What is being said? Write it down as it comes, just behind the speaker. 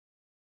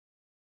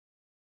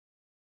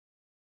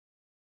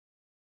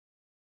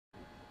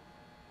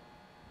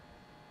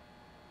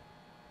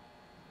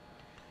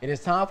It is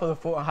time for the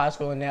Fulton High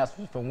School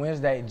announcements for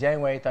Wednesday,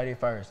 January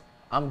 31st.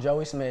 I'm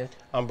Joey Smith.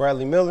 I'm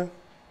Bradley Miller.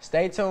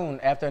 Stay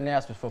tuned after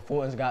announcements for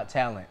Fulton's Got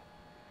Talent.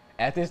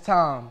 At this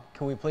time,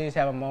 can we please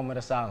have a moment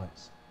of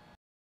silence?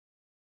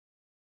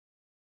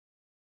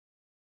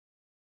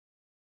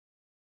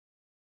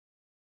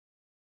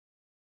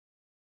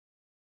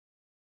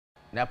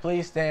 Now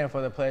please stand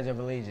for the Pledge of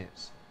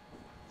Allegiance.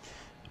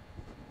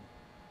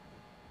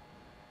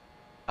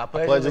 I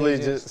pledge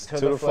allegiance to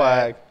the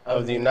flag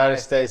of the United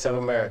States of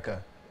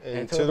America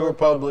and to the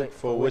republic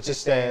for which it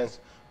stands,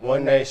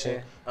 one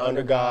nation,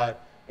 under God,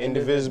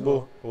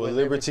 indivisible, with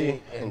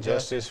liberty and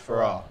justice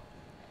for all.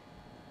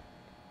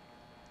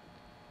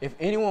 If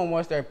anyone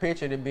wants their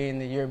picture to be in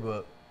the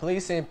yearbook,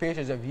 please send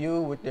pictures of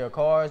you with their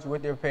cars,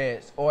 with their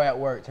pets, or at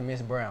work to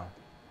Ms. Brown.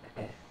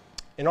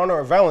 In honor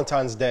of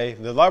Valentine's Day,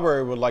 the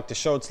library would like to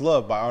show its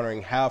love by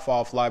honoring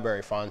half-off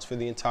library funds for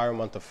the entire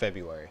month of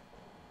February.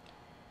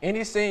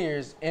 Any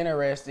seniors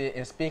interested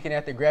in speaking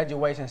at the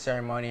graduation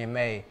ceremony in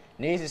May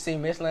needs to see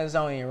Ms.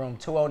 Lanzoni in room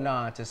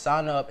 209 to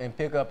sign up and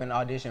pick up an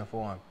audition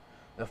form.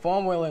 The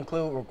form will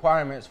include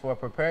requirements for a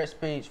prepared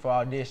speech for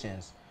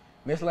auditions.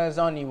 Ms.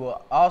 Lanzoni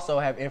will also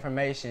have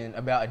information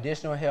about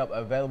additional help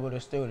available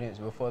to students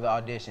before the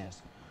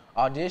auditions.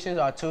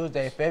 Auditions are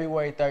Tuesday,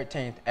 February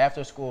 13th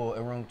after school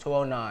in room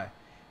 209.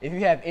 If you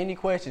have any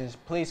questions,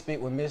 please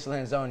speak with Ms.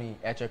 Lanzoni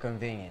at your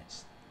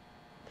convenience.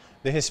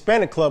 The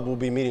Hispanic Club will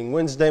be meeting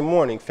Wednesday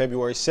morning,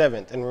 February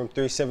 7th in room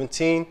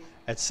 317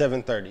 at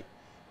 7:30.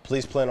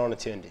 Please plan on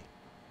attending.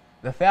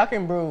 The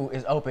Falcon Brew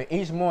is open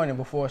each morning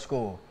before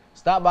school.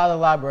 Stop by the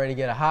library to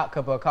get a hot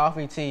cup of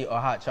coffee, tea, or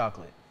hot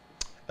chocolate.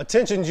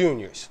 Attention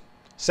juniors,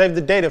 save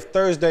the date of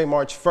Thursday,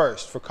 March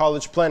 1st for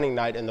College Planning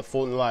Night in the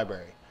Fulton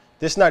Library.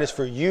 This night is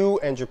for you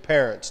and your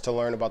parents to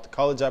learn about the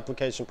college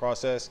application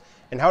process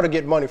and how to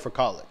get money for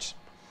college.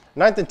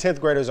 9th and 10th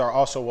graders are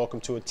also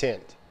welcome to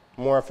attend.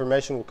 More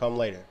information will come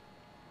later.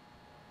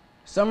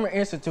 Summer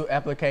Institute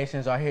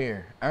applications are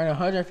here. Earn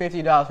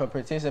 $150 for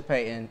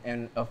participating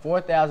and a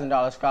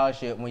 $4,000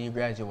 scholarship when you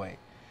graduate.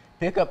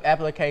 Pick up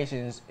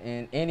applications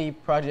in any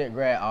Project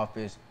Grad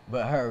office,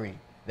 but hurry.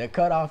 The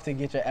cutoff to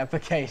get your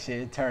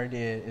application turned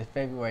in is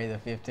February the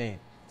 15th.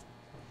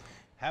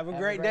 Have a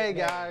great day,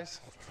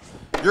 guys.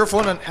 Your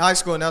Fulton High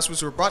School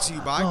announcements were brought to you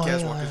by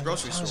Caswalker's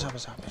Grocery Store.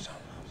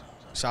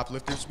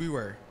 Shoplifters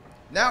beware.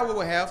 Now we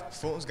will have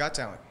Fulton's Got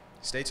Talent.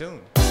 Stay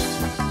tuned.